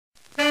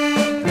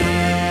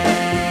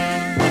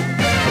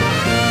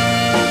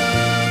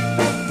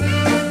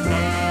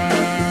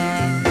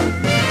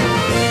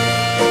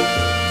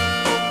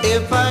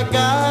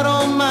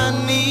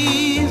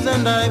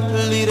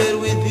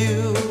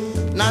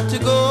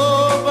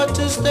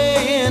to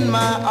stay in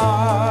my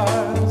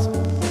arms?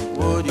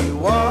 Would you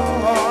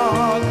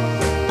walk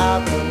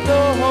out the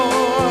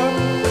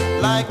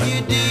door like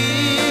you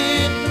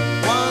did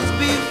once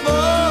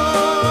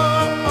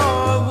before?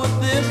 Or would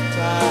this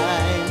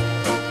time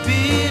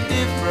be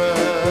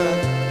different?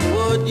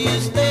 Would you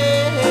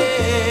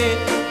stay?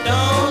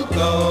 Don't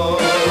go.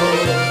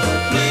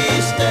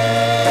 Please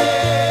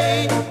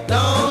stay.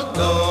 Don't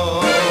go.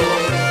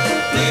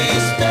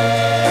 Please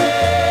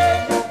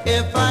stay.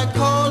 If I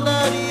called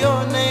out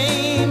your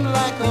name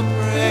like a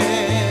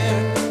prayer,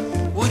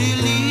 would you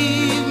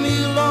leave me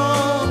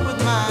alone with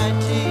my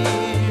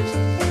tears,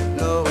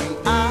 knowing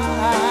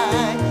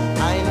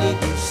I need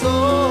you so?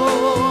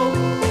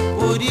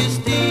 Would you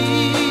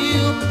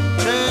still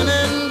turn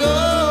and go,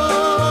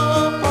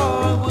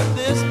 or would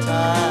this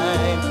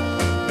time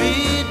be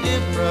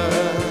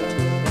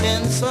different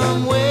in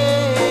some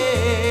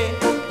way?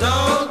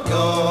 Don't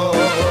go.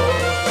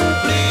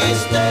 Please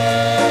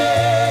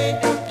stay.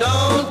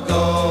 Don't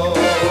go.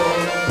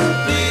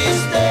 Please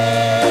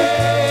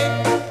stay.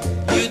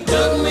 You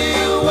took me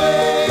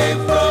away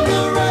from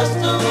the rest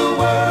of the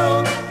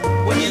world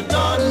when you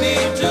taught me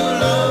to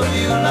love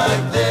you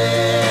like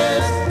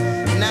this.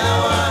 Now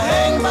I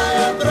hang by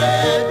a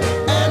thread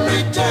and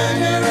return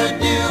your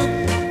adieu,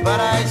 but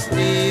I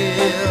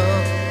still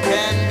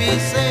can be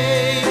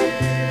saved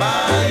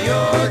by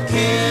your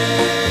kiss.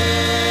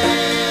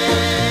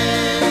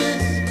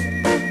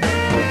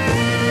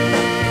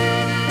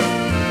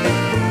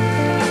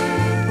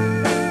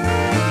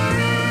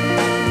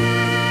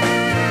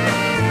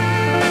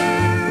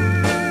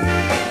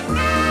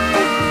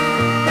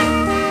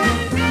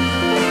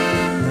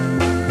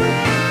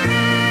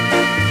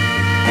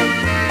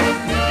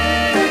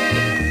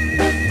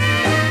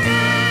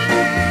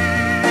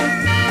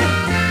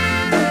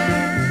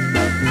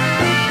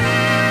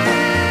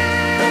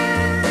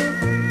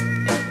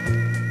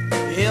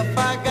 If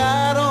I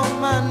got on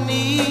my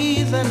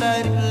knees and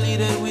I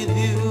pleaded with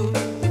you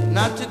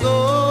not to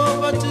go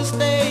but to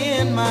stay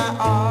in my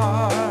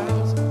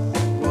arms,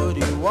 would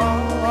you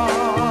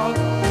walk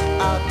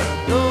out the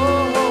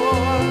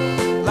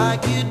door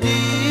like you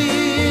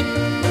did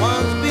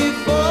once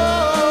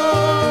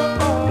before?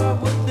 Or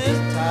would this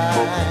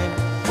time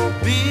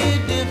be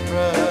different?